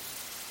foolish, isn't it?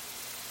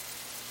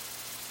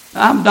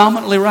 I'm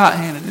dominantly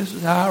right-handed. This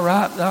is how I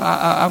write.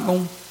 I'm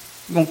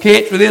going to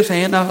catch with this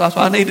hand. That's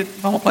why I need it.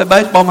 If I'm going to play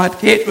baseball, I'm going to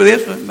have to catch with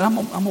this. But I'm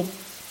going to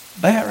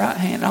bat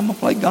right-handed. I'm going to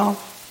play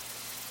golf.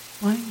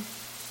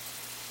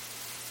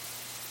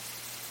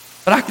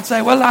 But I could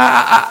say, well,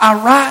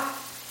 I write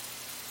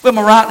with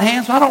my right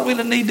hand, so I don't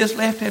really need this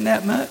left hand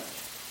that much.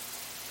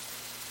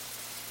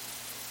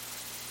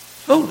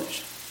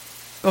 Foolish.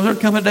 Because there'd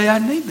come a day I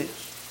need this.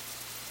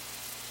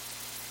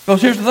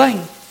 Because here's the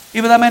thing.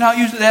 Even though I may not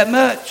use it that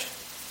much,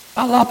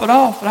 I lop it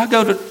off and I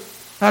go to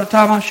try to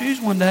tie my shoes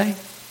one day.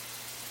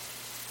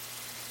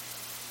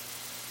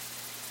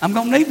 I'm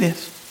going to need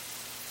this.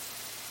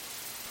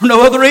 For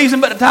no other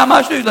reason but to tie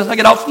my shoes unless I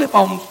get off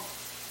slip-ons.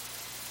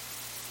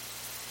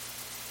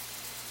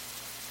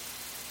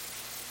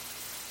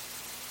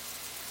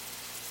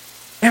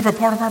 Every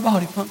part of our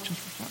body functions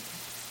for something.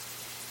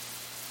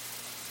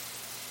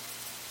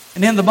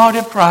 And in the body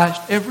of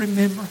Christ, every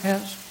member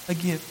has a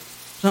gift.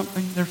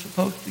 Something they're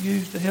supposed to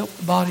use to help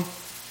the body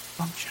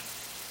function.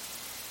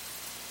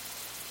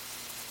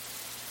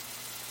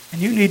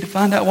 And you need to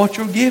find out what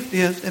your gift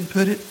is and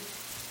put it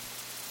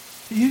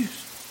to use.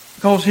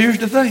 Because here's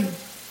the thing.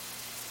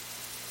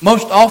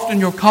 Most often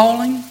your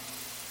calling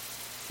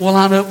will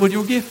line up with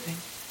your gifting.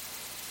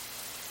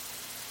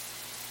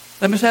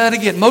 Let me say that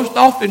again. Most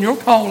often your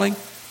calling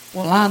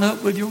will line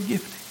up with your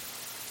gifting.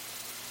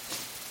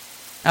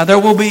 Now there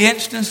will be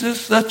instances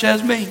such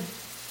as me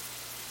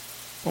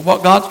where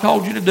what God's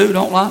called you to do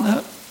don't line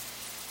up.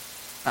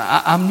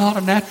 I'm not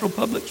a natural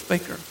public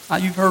speaker.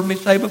 You've heard me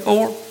say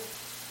before,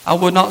 I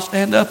would not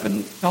stand up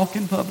and talk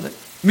in public.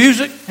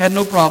 Music, had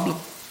no problem.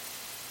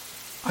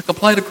 I could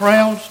play the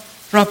crowds,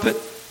 trumpet,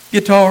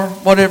 guitar,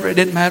 whatever, it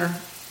didn't matter.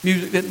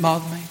 Music didn't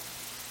bother me.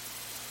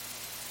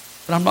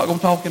 But I'm not going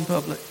to talk in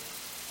public.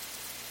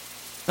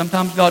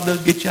 Sometimes God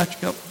does get you out your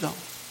comfort zone.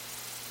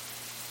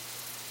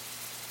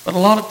 But a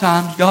lot of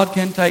times God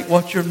can take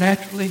what you're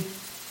naturally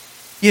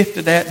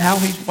gifted at and how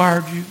He's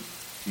wired you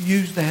to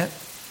use that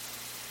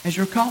as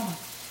your calling.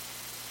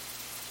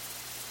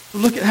 So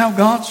look at how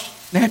God's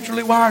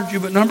naturally wired you.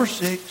 But number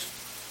 6,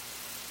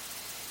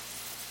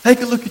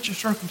 take a look at your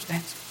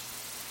circumstances.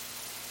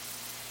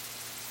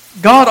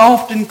 God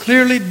often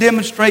clearly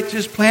demonstrates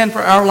His plan for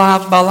our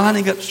lives by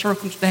lining up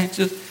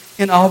circumstances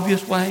in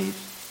obvious ways.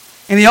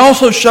 And He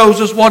also shows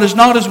us what is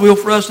not His will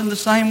for us in the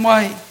same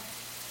way.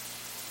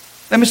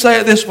 Let me say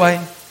it this way,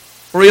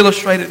 or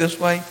illustrate it this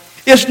way.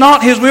 It's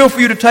not His will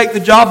for you to take the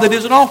job that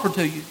isn't offered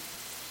to you.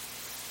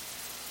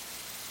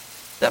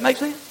 Does that make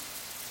sense?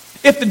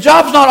 If the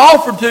job's not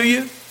offered to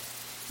you,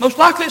 most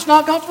likely it's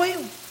not God's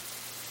will.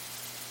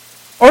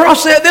 Or I'll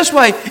say it this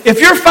way.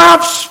 If you're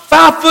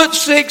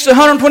 5'6",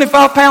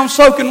 125 pounds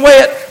soaking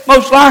wet,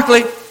 most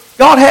likely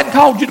God hadn't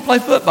called you to play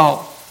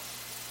football.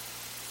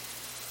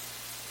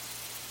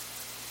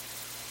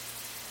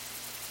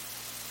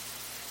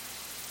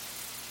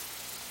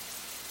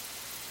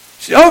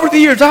 See, over the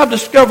years I've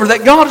discovered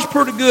that God is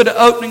pretty good at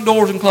opening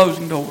doors and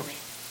closing doors.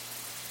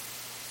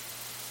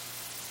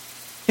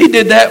 He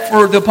did that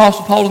for the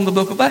Apostle Paul in the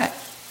book of Acts.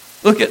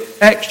 Look at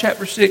Acts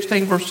chapter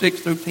 16, verse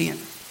 6 through 10.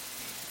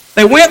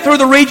 They went through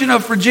the region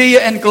of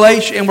Phrygia and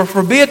Galatia and were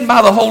forbidden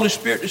by the Holy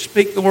Spirit to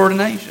speak the word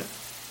in Asia.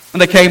 When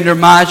they came to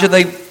Mysia,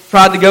 they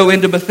tried to go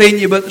into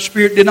Bithynia, but the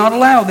Spirit did not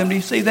allow them. Do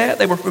you see that?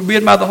 They were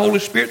forbidden by the Holy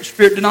Spirit. The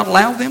Spirit did not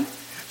allow them.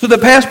 So they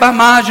passed by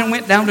Mysia and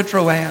went down to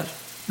Troas.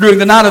 During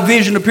the night, a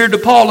vision appeared to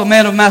Paul. A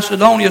man of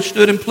Macedonia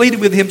stood and pleaded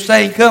with him,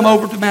 saying, "Come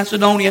over to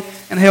Macedonia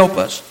and help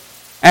us."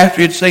 After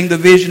he had seen the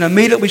vision,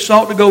 immediately we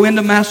sought to go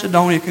into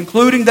Macedonia,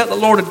 concluding that the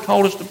Lord had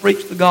called us to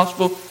preach the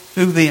gospel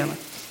to them.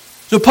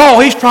 So Paul,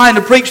 he's trying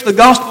to preach the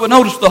gospel, but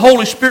notice the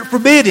Holy Spirit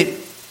forbid him.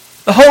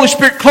 The Holy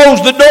Spirit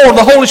closed the door.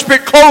 The Holy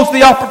Spirit closed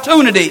the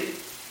opportunity.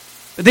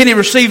 But then he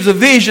receives a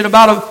vision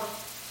about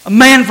a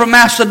man from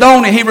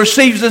Macedonia. He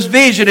receives this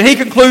vision and he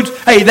concludes,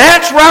 hey,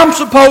 that's where I'm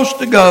supposed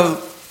to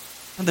go.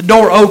 And the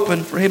door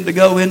opened for him to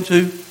go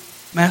into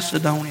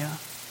Macedonia.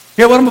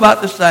 Hear what I'm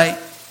about to say.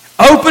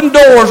 Open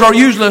doors are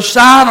usually a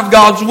sign of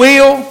God's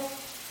will,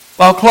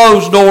 while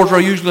closed doors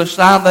are usually a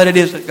sign that it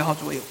isn't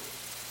God's will.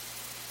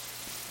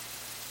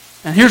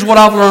 And here's what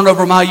I've learned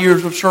over my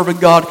years of serving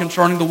God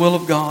concerning the will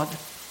of God.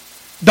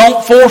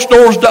 Don't force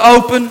doors to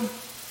open,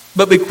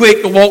 but be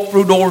quick to walk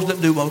through doors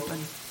that do open.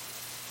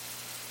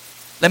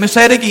 Let me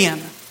say it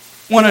again.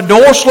 When a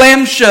door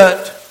slams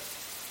shut,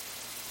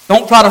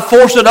 don't try to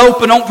force it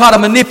open. Don't try to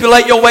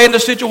manipulate your way into a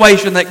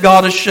situation that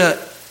God has shut,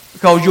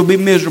 because you'll be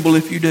miserable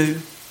if you do.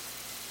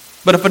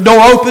 But if a door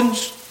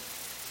opens,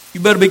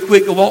 you better be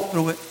quick to walk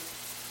through it,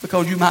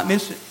 because you might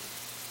miss it.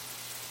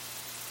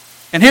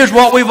 And here's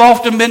what we've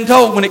often been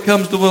told when it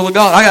comes to the will of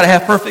God. I got to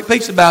have perfect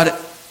peace about it.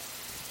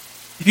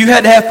 If you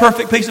had to have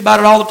perfect peace about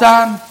it all the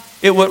time,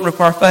 it wouldn't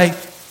require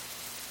faith.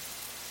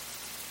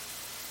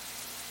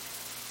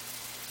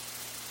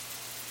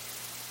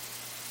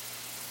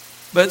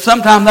 But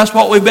sometimes that's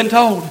what we've been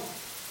told.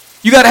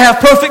 You got to have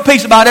perfect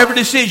peace about every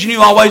decision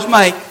you always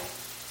make.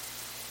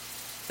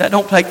 That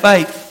don't take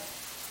faith.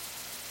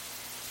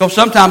 Because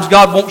sometimes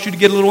God wants you to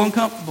get a little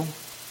uncomfortable.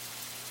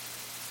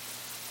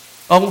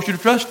 God wants you to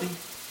trust Him.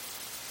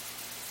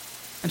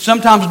 And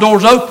sometimes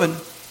doors open,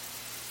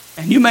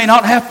 and you may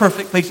not have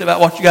perfect peace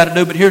about what you got to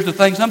do, but here's the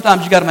thing,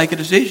 sometimes you got to make a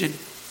decision,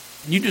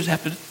 and you just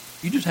have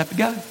to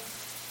go.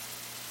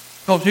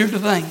 Because here's the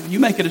thing, when you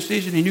make a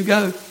decision and you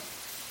go,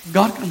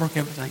 God can work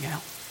everything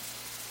out.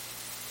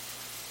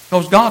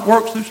 Because God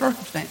works through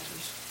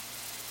circumstances.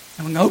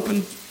 And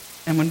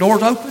when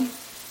doors open,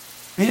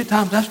 many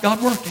times that's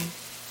God working.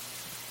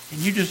 And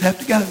you just have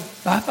to go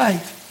by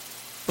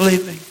faith,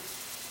 believing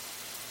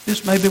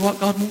this may be what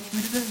God wants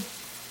me to do.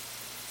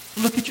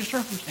 Look at your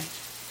circumstances.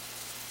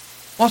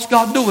 What's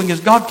God doing? Is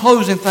God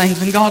closing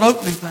things and God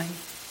opening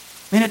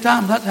things? Many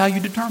times that's how you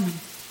determine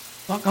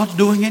what God's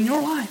doing in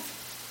your life.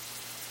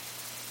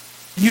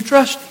 And you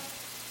trust Him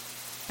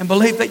and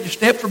believe that your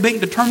steps are being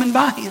determined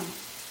by Him.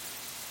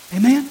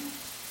 Amen?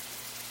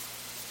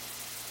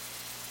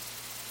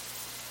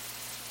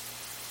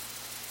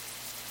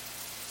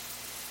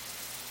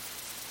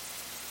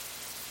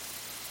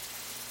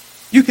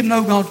 You can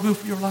know God's will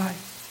for your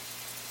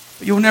life,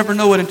 but you'll never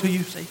know it until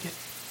you seek it.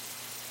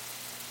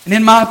 And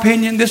in my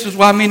opinion, this is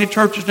why many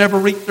churches never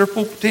reach their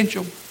full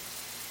potential.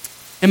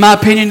 In my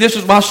opinion, this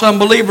is why some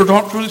believers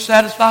aren't truly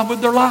satisfied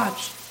with their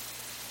lives.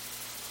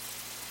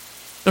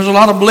 There's a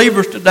lot of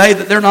believers today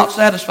that they're not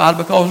satisfied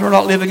because they're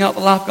not living out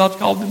the life God's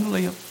called them to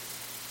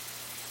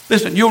live.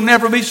 Listen, you'll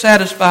never be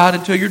satisfied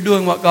until you're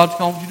doing what God's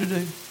called you to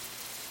do.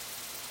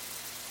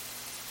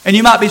 And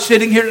you might be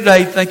sitting here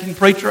today thinking,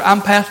 preacher,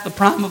 I'm past the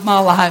prime of my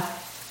life.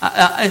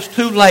 It's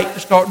too late to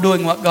start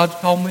doing what God's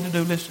called me to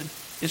do. Listen,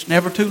 it's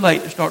never too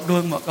late to start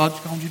doing what God's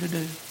called you to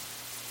do.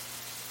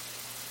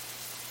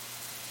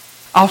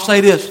 I'll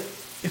say this.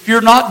 If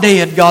you're not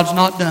dead, God's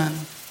not done.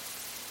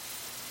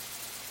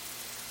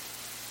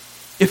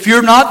 If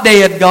you're not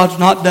dead, God's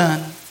not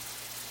done.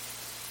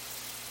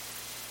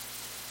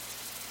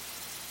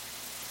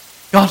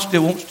 God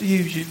still wants to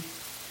use you.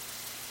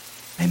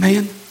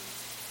 Amen?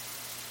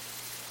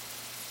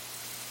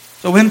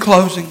 So in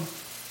closing,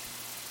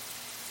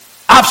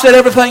 I've said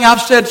everything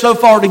I've said so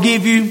far to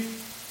give you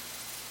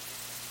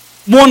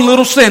one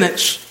little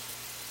sentence.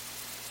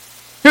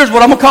 Here's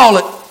what I'm going to call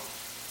it.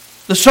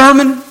 The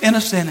sermon in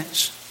a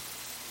sentence.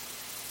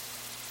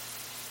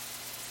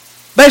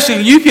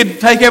 Basically, you could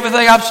take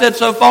everything I've said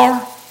so far,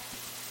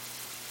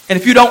 and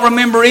if you don't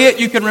remember it,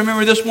 you can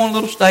remember this one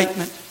little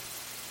statement.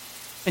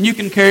 And you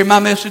can carry my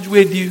message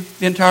with you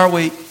the entire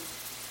week.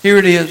 Here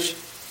it is.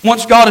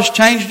 Once God has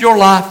changed your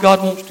life,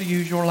 God wants to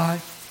use your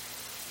life.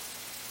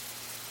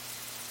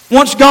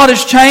 Once God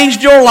has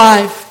changed your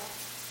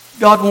life,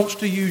 God wants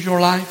to use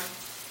your life.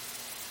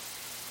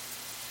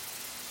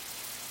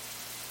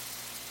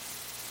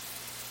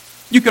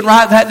 You can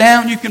write that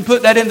down. You can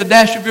put that in the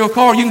dash of your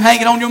car. You can hang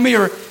it on your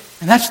mirror.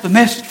 And that's the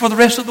message for the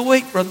rest of the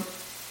week, Brother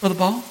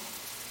Paul.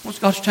 Once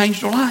God's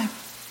changed your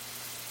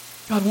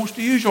life, God wants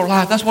to use your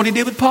life. That's what He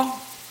did with Paul.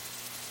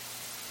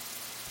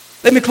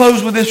 Let me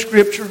close with this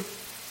scripture.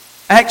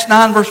 Acts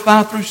 9, verse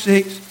 5 through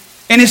 6.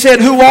 And he said,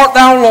 Who art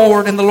thou,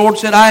 Lord? And the Lord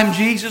said, I am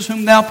Jesus,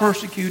 whom thou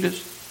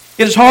persecutest.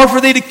 It is hard for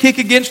thee to kick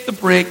against the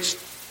pricks.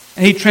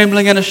 And he,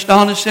 trembling and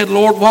astonished, said,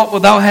 Lord, what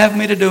wilt thou have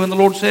me to do? And the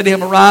Lord said to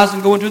him, Arise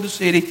and go into the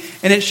city,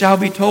 and it shall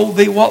be told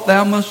thee what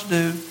thou must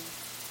do.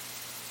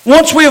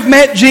 Once we have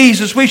met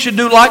Jesus, we should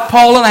do like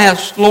Paul and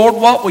ask, Lord,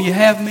 what will you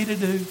have me to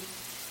do?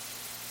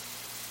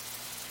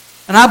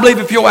 And I believe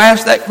if you'll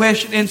ask that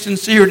question in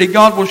sincerity,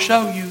 God will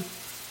show you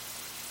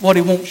what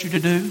He wants you to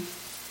do.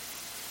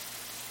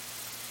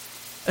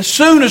 As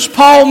soon as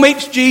Paul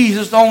meets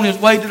Jesus on his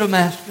way to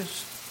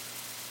Damascus,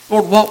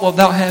 Lord, what wilt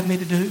thou have me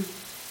to do?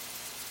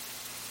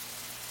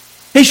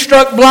 He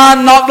struck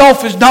blind, knocked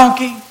off his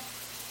donkey.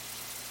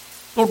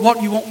 Lord, what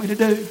do you want me to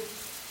do?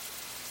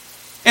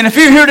 And if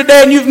you're here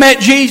today and you've met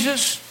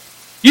Jesus,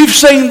 you've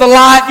seen the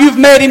light, you've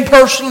met Him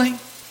personally,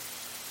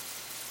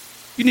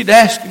 you need to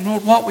ask Him,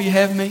 Lord, what will you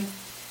have me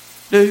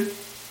do?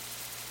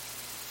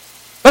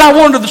 But I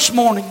wonder this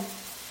morning,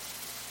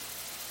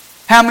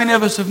 how many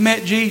of us have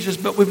met Jesus,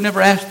 but we've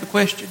never asked the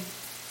question,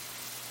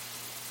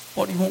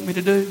 what do you want me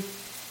to do?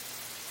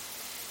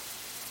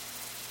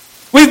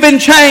 We've been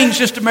changed,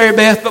 Sister Mary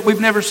Beth, but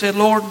we've never said,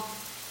 Lord,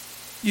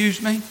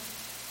 use me.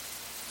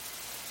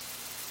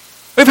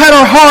 We've had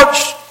our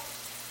hearts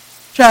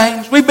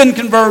changed. We've been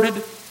converted,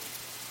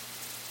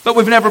 but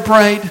we've never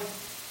prayed,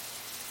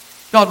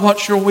 God,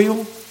 what's your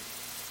will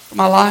for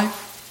my life?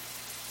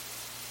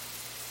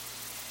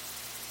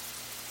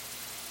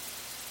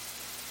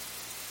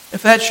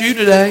 If that's you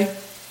today,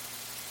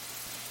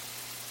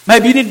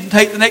 maybe you need to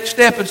take the next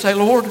step and say,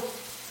 Lord,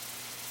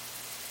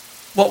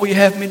 what will you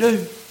have me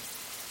do?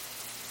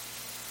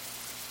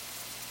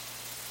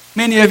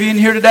 Many of you in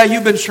here today,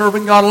 you've been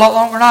serving God a lot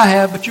longer than I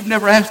have, but you've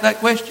never asked that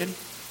question.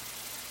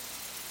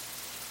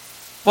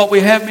 What will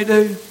you have me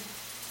do?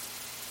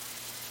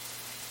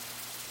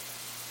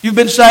 You've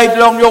been saved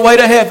on your way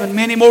to heaven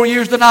many more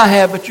years than I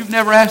have, but you've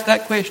never asked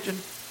that question.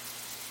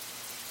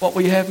 What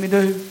will you have me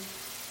do?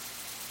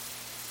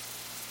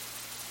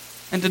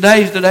 And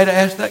today is the day to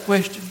ask that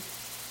question.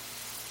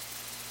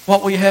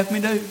 What will you have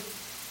me do?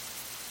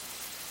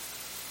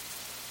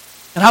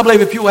 And I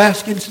believe if you'll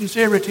ask in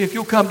sincerity, if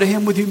you'll come to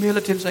Him with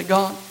humility and say,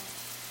 God,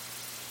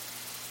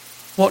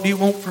 what do you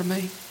want from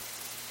me?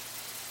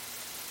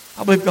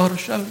 I believe God will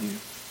show you.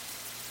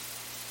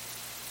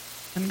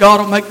 And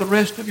God will make the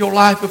rest of your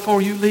life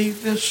before you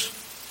leave this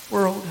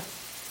world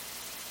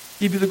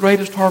give you the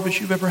greatest harvest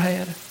you've ever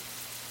had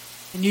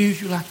and use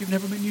you like you've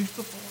never been used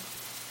before.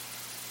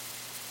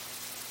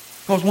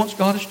 Because once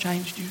God has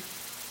changed you,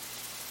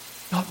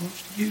 God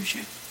wants to use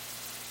you.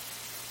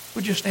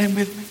 Would you stand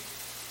with me?